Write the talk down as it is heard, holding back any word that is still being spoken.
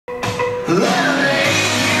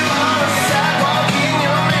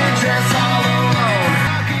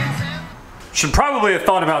Should probably have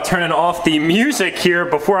thought about turning off the music here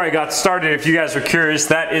before I got started. If you guys are curious,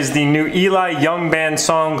 that is the new Eli Young Band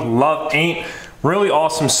song, Love Ain't. Really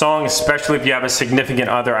awesome song, especially if you have a significant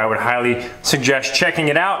other. I would highly suggest checking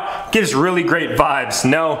it out. Gives really great vibes.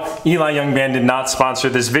 No, Eli Young Band did not sponsor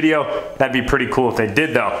this video. That'd be pretty cool if they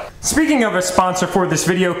did though. Speaking of a sponsor for this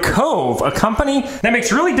video, Cove, a company that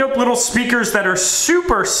makes really dope little speakers that are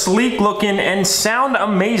super sleek looking and sound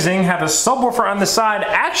amazing, have a subwoofer on the side,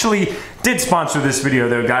 actually did sponsor this video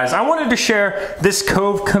though, guys. I wanted to share this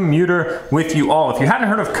Cove commuter with you all. If you hadn't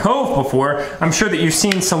heard of Cove before, I'm sure that you've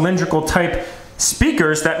seen cylindrical type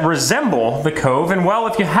speakers that resemble the Cove, and well,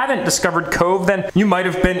 if you haven't discovered Cove, then you might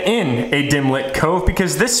have been in a dim lit Cove,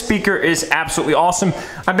 because this speaker is absolutely awesome.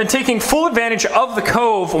 I've been taking full advantage of the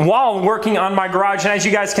Cove while working on my garage, and as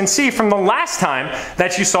you guys can see from the last time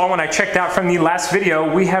that you saw when I checked out from the last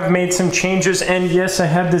video, we have made some changes, and yes, I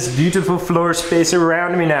have this beautiful floor space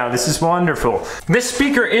around me now. This is wonderful. This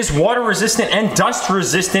speaker is water resistant and dust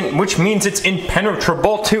resistant, which means it's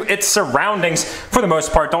impenetrable to its surroundings for the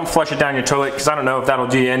most part. Don't flush it down your toilet, because I don't know if that'll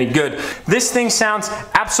do you any good. This thing sounds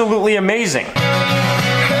absolutely amazing.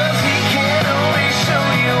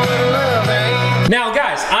 Now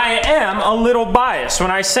guys, I am a little biased. When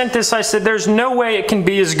I sent this, I said there's no way it can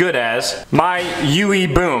be as good as my UE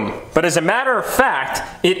Boom. But as a matter of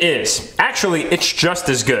fact, it is. Actually, it's just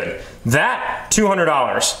as good. That,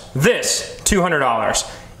 $200. This,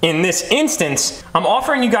 $200. In this instance, I'm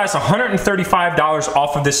offering you guys $135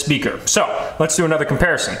 off of this speaker. So, let's do another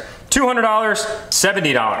comparison. $200,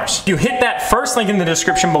 $70. If you hit that first link in the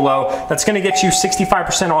description below, that's gonna get you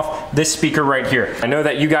 65% off this speaker right here. I know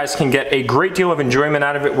that you guys can get a great deal of enjoyment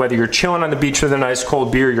out of it, whether you're chilling on the beach with a nice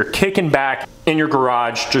cold beer, you're kicking back in your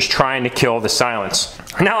garage, just trying to kill the silence.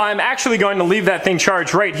 Now, I'm actually going to leave that thing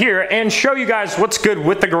charged right here and show you guys what's good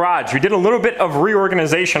with the garage. We did a little bit of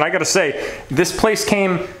reorganization. I gotta say, this place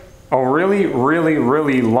came a really, really,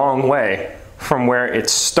 really long way from where it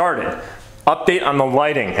started. Update on the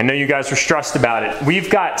lighting. I know you guys were stressed about it. We've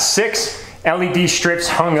got 6 LED strips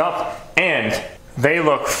hung up and they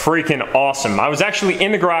look freaking awesome. I was actually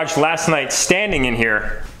in the garage last night standing in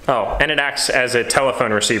here. Oh, and it acts as a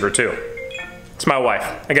telephone receiver too. It's my wife.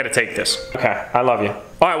 I gotta take this. Okay, I love you.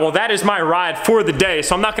 All right, well, that is my ride for the day,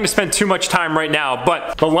 so I'm not gonna spend too much time right now,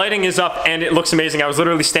 but the lighting is up and it looks amazing. I was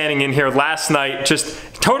literally standing in here last night, just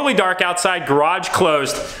totally dark outside, garage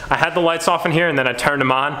closed. I had the lights off in here and then I turned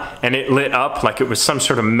them on and it lit up like it was some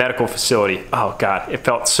sort of medical facility. Oh God, it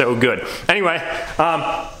felt so good. Anyway,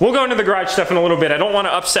 we'll go into the garage stuff in a little bit. I don't wanna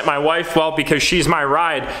upset my wife, well, because she's my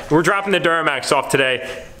ride. We're dropping the Duramax off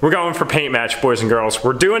today. We're going for paint match, boys and girls.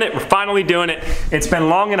 We're doing it, we're finally doing it. It's been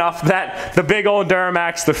long enough that the big old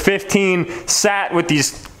Duramax, the 15, sat with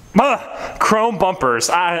these chrome bumpers.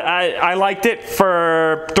 I liked it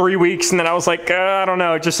for 3 weeks and then I was like, I don't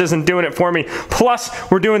know, it just isn't doing it for me. Plus,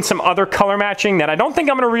 we're doing some other color matching that I don't think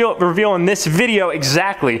I'm gonna reveal in this video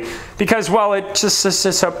exactly because, well, it's just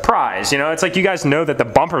a surprise, you know? It's like you guys know that the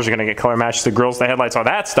bumpers are gonna get color matched, the grills, the headlights, all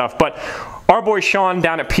that stuff, but our boy Sean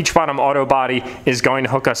down at Peach Bottom Auto Body is going to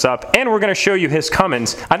hook us up, and we're going to show you his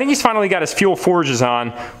Cummins. I think he's finally got his fuel forges on,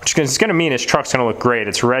 which is going to mean his truck's going to look great.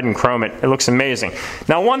 It's red and chrome. It looks amazing.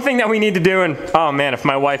 Now, one thing that we need to do, and oh man, if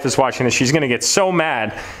my wife is watching this, she's going to get so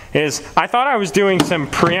mad, is I thought I was doing some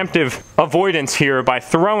preemptive avoidance here by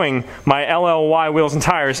throwing my LLY wheels and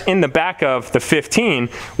tires in the back of the 15.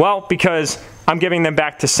 Well, because I'm giving them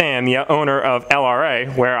back to Sam, the owner of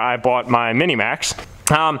LRA, where I bought my Mini-Max.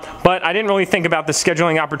 But I didn't really think about the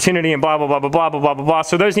scheduling opportunity and blah, blah, blah, blah, blah, blah, blah, blah.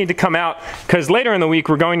 So those need to come out because later in the week,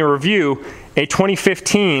 we're going to review a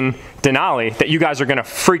 2015 Denali that you guys are going to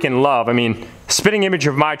freaking love. I mean, spitting image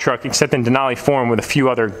of my truck, except in Denali form with a few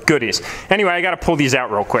other goodies. Anyway, I got to pull these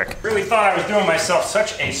out real quick. Really thought I was doing myself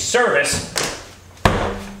such a service.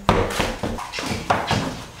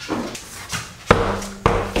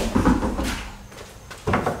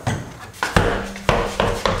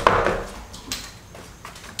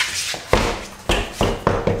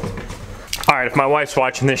 Alright, if my wife's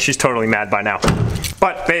watching this, she's totally mad by now.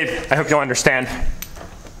 But, babe, I hope you'll understand.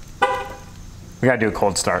 We gotta do a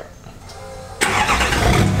cold start.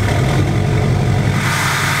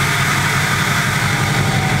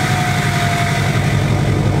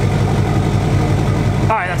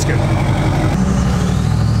 Alright, that's good.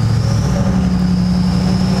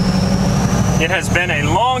 It has been a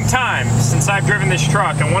long time since I've driven this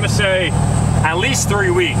truck. I want to say at least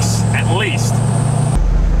 3 weeks, at least.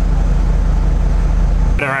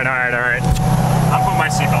 All right. I'll put my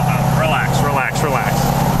seatbelt on. Relax.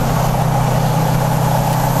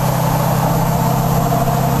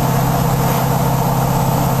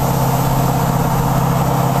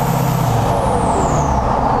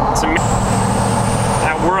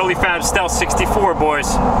 of Stealth 64,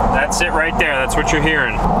 boys. That's it right there. That's what you're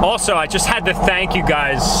hearing. Also, I just had to thank you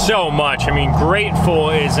guys so much. I mean, grateful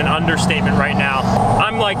is an understatement right now.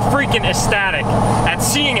 I'm like freaking ecstatic at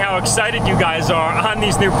seeing how excited you guys are on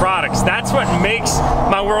these new products. That's what makes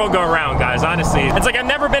my world go round, guys, honestly. It's like I've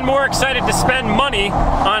never been more excited to spend money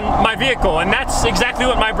on my vehicle, and that's exactly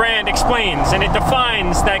what my brand explains, and it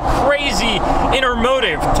defines that crazy inner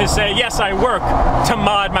motive to say, yes, I work to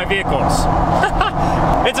mod my vehicles.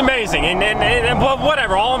 It's amazing, and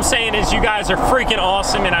whatever. All I'm saying is you guys are freaking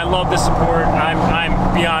awesome, and I love the support.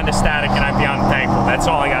 I'm beyond ecstatic, and I'm beyond thankful. That's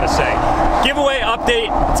all I gotta say. Giveaway update,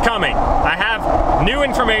 it's coming. I have new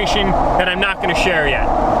information that I'm not gonna share yet,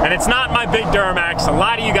 and it's not my big Duramax. A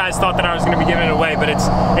lot of you guys thought that I was gonna be giving it away, but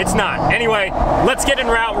it's not. Anyway, let's get en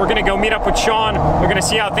route. We're gonna go meet up with Sean. We're gonna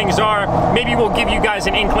see how things are. Maybe we'll give you guys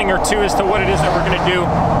an inkling or two as to what it is that we're gonna do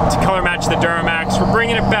to color match the Duramax. We're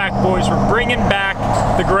bringing it back, boys. We're bringing back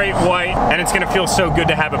the great white, and it's gonna feel so good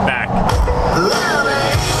to have it back.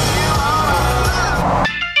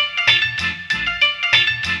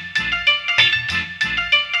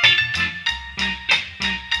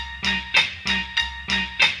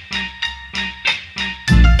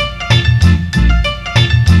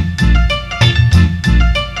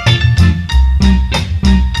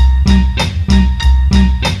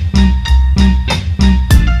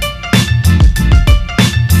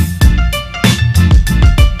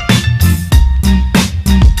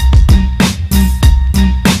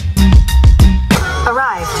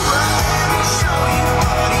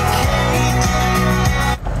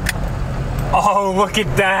 Oh, look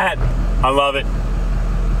at that. I love it.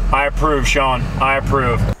 I approve, Sean. I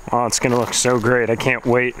approve. Oh, it's gonna look so great. I can't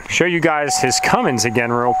wait. Show you guys his Cummins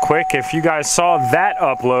again real quick. If you guys saw that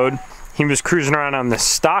upload, he was cruising around on the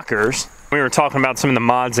Stalkers. We were talking about some of the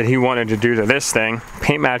mods that he wanted to do to this thing.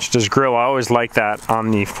 Paint matched his grill. I always like that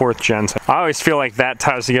on the 4th gens. I always feel like that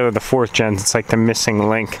ties together the 4th gens. It's like the missing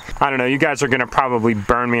link. I don't know, you guys are gonna probably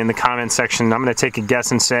burn me in the comment section. I'm gonna take a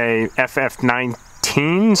guess and say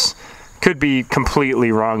FF19s. Could be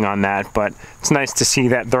completely wrong on that, but it's nice to see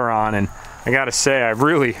that they're on, and I gotta say, I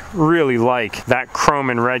really, really like that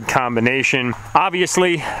chrome and red combination.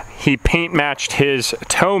 Obviously, he paint matched his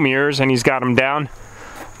tow mirrors, and he's got them down.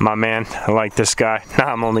 My man, I like this guy. Nah,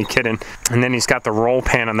 I'm only kidding. And then he's got the roll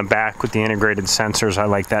pan on the back with the integrated sensors. I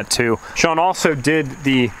like that too. Sean also did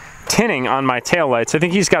the tinting on my taillights. I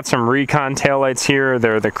think he's got some Recon taillights here.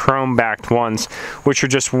 They're the chrome backed ones, which are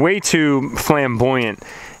just way too flamboyant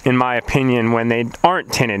in my opinion when they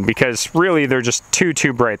aren't tinted, because really they're just too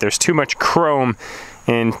bright. There's too much chrome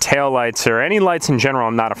in taillights or any lights in general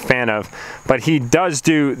I'm not a fan of. But he does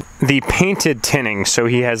do the painted tinting, so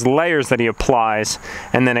he has layers that he applies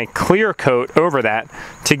and then a clear coat over that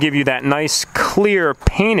to give you that nice clear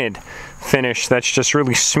painted finish that's just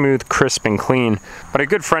really smooth, crisp, and clean. But a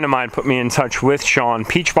good friend of mine put me in touch with Sean,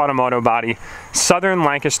 Peach Bottom Auto Body, Southern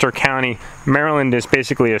Lancaster County. Maryland is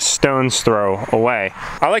basically a stone's throw away.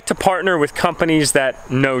 I like to partner with companies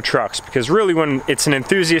that know trucks, because really when it's an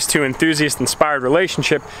enthusiast to enthusiast inspired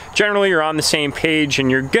relationship, generally you're on the same page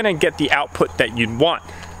and you're gonna get the output that you'd want.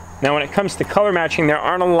 Now when it comes to color matching, there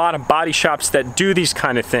aren't a lot of body shops that do these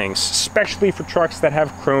kind of things, especially for trucks that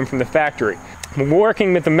have chrome from the factory. When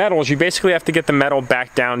working with the metals, you basically have to get the metal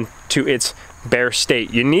back down to its bare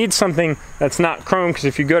state. You need something that's not chrome, because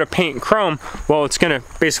if you go to paint chrome, well, it's gonna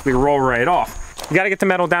basically roll right off. You gotta get the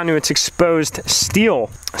metal down to its exposed steel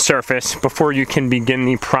surface before you can begin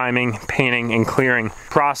the priming, painting, and clearing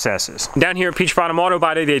processes. Down here at Peach Bottom Auto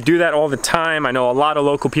Body, they do that all the time. I know a lot of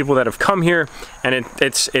local people that have come here, and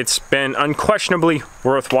it's been unquestionably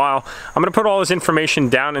worthwhile. I'm gonna put all his information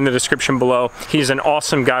down in the description below. He's an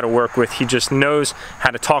awesome guy to work with. He just knows how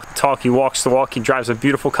to talk the talk. He walks the walk. He drives a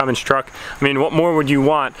beautiful Cummins truck. I mean, what more would you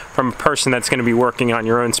want from a person that's gonna be working on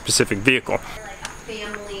your own specific vehicle?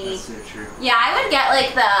 Family. So true. Yeah, I would get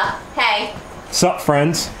like the, hey. What's up,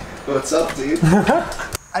 friends? What's up, dude?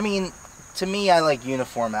 I mean, to me, I like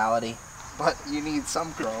uniformality, but you need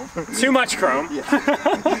some chrome. Too much chrome. Yeah.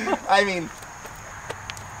 I mean,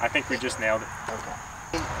 I think we just nailed it.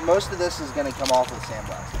 Okay. Most of this is going to come off with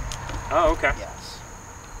sandblasting. Oh, okay. Yes.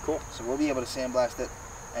 Cool. So we'll be able to sandblast it,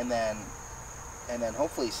 and then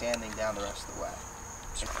hopefully sanding down the rest of the way.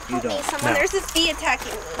 You don't. Someone, there's this bee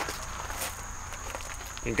attacking me.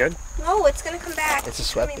 You good? No, it's gonna come back. It's a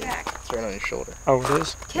sweat bee. Back. It's right on your shoulder. Oh, it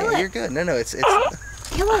is? Kill it. You're good. No, it's.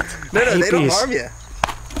 Kill it. No, they don't harm you.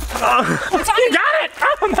 Oh, you got it!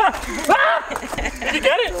 Oh, no. Ah! Did you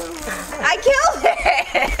get it? I killed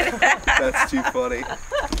it! That's too funny.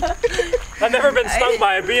 I've never been stung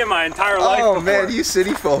by a bee in my entire life before. Man, you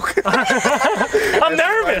city folk. I'm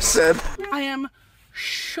nervous. I am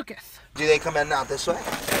shooketh. Do they come in and out this way?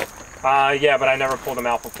 Yeah, but I never pulled them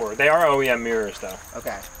out before. They are OEM mirrors, though.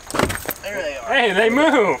 Okay. There they are. Hey, they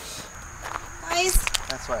move! Nice.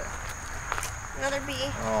 That's right. Another bee.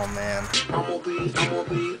 Oh, man.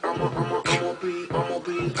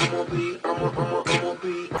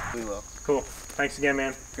 We will. Cool. Thanks again,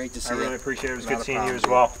 man. Great to see I you. really appreciate it. It was Not good a seeing you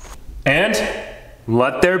problem, as well. And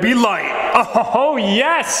let there be light. Oh,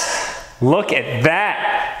 yes! Look at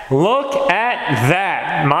that. Look at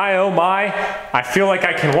that. My, oh my. I feel like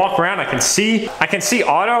I can walk around. I can see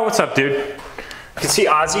Otto. What's up, dude? I can see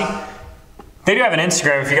Ozzy. They do have an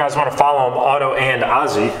Instagram if you guys want to follow them, Otto and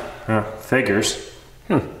Ozzy. Figures.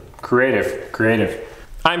 Creative.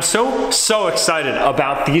 I'm so excited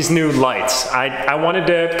about these new lights. I wanted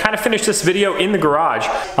to kind of finish this video in the garage.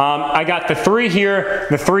 I got the 3 here,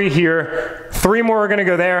 the 3 here, 3 more are gonna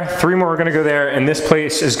go there, 3 more are gonna go there, and this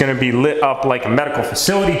place is gonna be lit up like a medical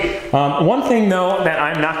facility. One thing though that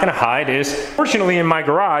I'm not gonna hide is, fortunately in my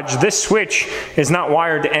garage, this switch is not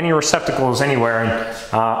wired to any receptacles anywhere. And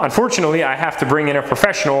unfortunately, I have to bring in a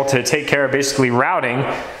professional to take care of basically routing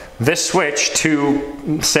this switch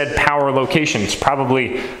to said power locations,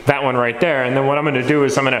 probably that one right there. And then what I'm gonna do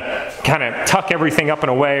is I'm gonna kind of tuck everything up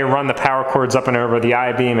and away, run the power cords up and over the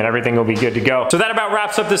I-beam, and everything will be good to go. So that about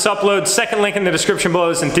wraps up this upload. Second link in the description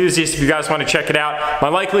below is Enthusiast if you guys wanna check it out. My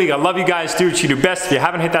Like League, I love you guys, do what you do best. If you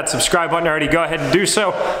haven't hit that subscribe button already, go ahead and do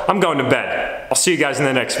so. I'm going to bed. I'll see you guys in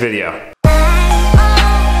the next video.